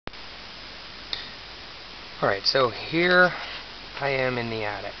Alright, so here I am in the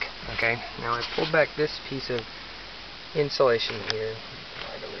attic. Okay, now I pulled back this piece of insulation here,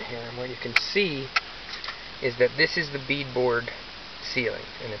 right over here, and what you can see is that this is the beadboard ceiling,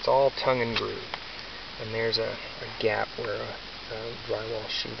 and it's all tongue and groove. And there's a gap where a drywall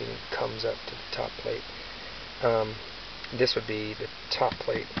sheathing comes up to the top plate. This would be the top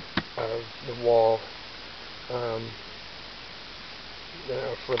plate of the wall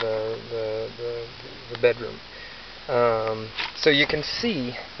for the bedroom. So you can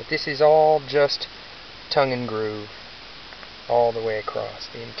see that this is all just tongue and groove all the way across.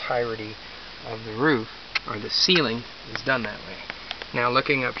 The entirety of the roof, or the ceiling, is done that way. Now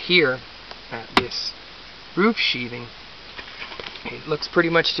looking up here at this roof sheathing, it looks pretty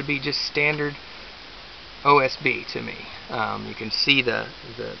much to be just standard OSB to me. You can see the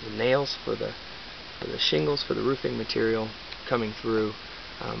nails for the shingles for the roofing material coming through.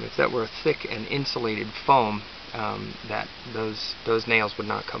 If that were a thick and insulated foam, that those nails would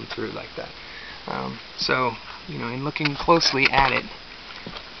not come through like that. So, you know, in looking closely at it,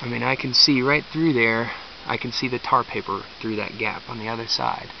 I mean, I can see right through there. I can see the tar paper through that gap on the other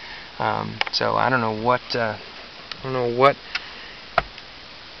side. So I don't know what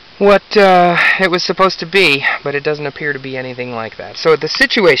it was supposed to be, but it doesn't appear to be anything like that. So the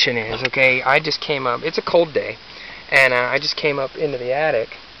situation is, okay, I just came up. It's a cold day, and I just came up into the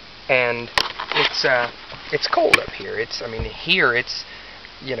attic, and it's cold up here. I mean, here it's,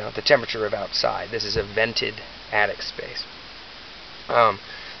 you know, the temperature of outside. This is a vented attic space.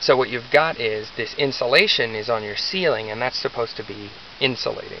 So what you've got is this insulation is on your ceiling, and that's supposed to be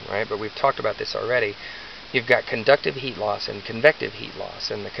insulating, right? But we've talked about this already. You've got conductive heat loss and convective heat loss,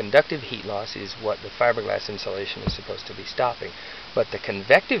 and the conductive heat loss is what the fiberglass insulation is supposed to be stopping. But the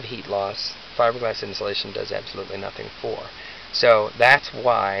convective heat loss, fiberglass insulation does absolutely nothing for. So that's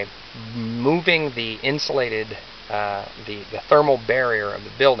why moving the insulated, the thermal barrier of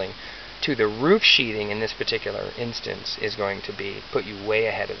the building to the roof sheathing in this particular instance is going to put you way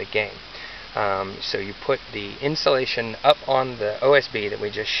ahead of the game. So you put the insulation up on the OSB that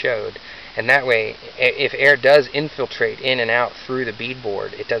we just showed, and that way, if air does infiltrate in and out through the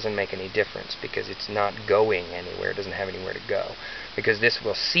beadboard, it doesn't make any difference because it's not going anywhere. It doesn't have anywhere to go, because this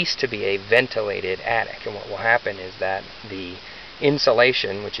will cease to be a ventilated attic. And what will happen is that the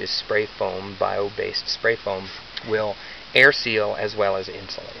insulation, which is spray foam, bio-based spray foam, will air seal as well as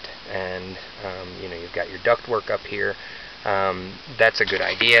insulate. And you know, you've got your ductwork up here. That's a good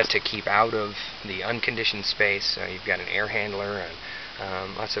idea to keep out of the unconditioned space. You've got an air handler and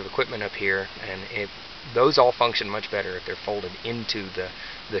lots of equipment up here, and those all function much better if they're folded into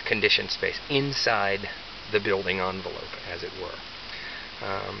the conditioned space inside the building envelope, as it were.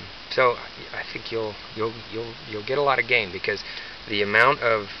 So I think you'll get a lot of gain, because the amount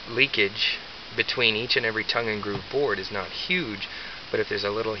of leakage between each and every tongue and groove board is not huge. But if there's a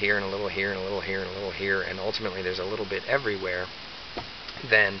little here and a little here and a little here and a little here, and ultimately there's a little bit everywhere,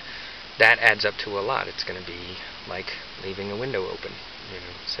 then that adds up to a lot. It's going to be like leaving a window open, you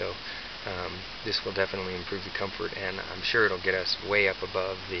know. So this will definitely improve the comfort, and I'm sure it'll get us way up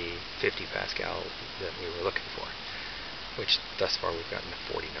above the 50 Pascal that we were looking for, which thus far we've gotten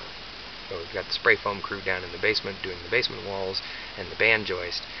to 49. So we've got the spray foam crew down in the basement doing the basement walls and the band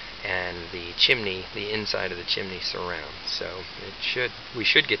joist, and the chimney, the inside of the chimney surround. So we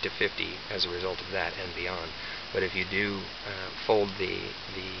should get to 50 as a result of that and beyond. But if you do fold the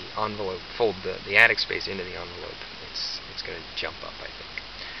envelope, fold the attic space into the envelope, it's going to jump up, I think.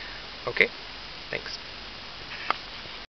 Okay, thanks.